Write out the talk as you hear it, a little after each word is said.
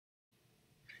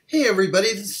Hey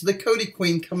everybody, this is the Kodi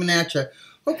Queen coming at you.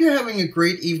 Hope you're having a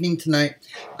great evening tonight.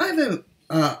 I have an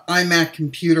iMac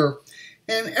computer,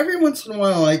 and every once in a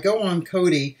while I go on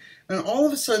Kodi, and all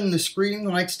of a sudden the screen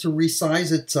likes to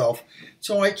resize itself.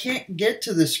 So I can't get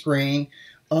to the screen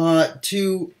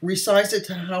to resize it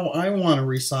to how I want to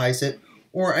resize it,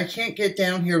 or I can't get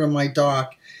down here to my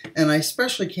dock, and I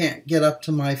especially can't get up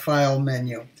to my file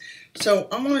menu. So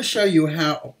I want to show you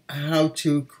how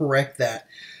to correct that.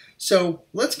 So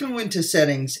let's go into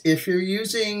settings. If you're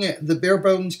using the bare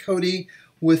bones Kodi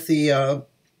with the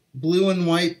blue and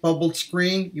white bubbled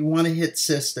screen, you want to hit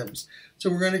systems.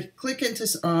 So we're going to click into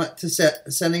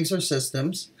settings or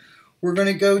systems. We're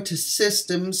going to go to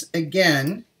systems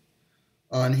again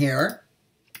on here.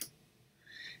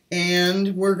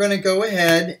 And we're going to go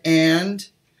ahead and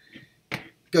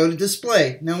go to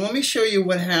display. Now let me show you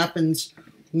what happens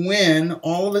when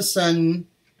all of a sudden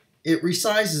it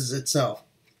resizes itself.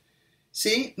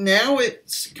 See, now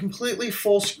it's completely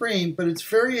full screen, but it's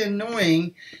very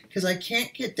annoying because I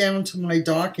can't get down to my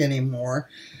dock anymore,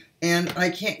 and I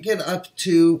can't get up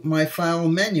to my file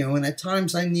menu, and at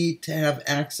times I need to have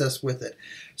access with it.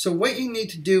 So what you need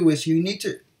to do is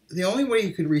the only way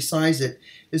you could resize it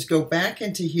is go back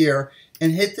into here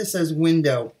and hit this as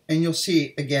window, and you'll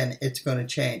see, again, it's going to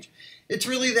change. It's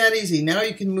really that easy. Now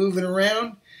you can move it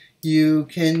around. You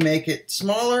can make it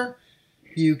smaller.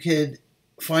 You could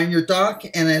find your dock,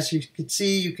 and as you can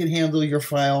see, you can handle your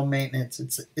file maintenance.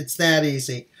 It's that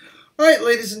easy. All right,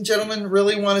 ladies and gentlemen,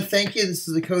 really want to thank you. This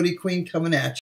is the Kodi Queen coming at you.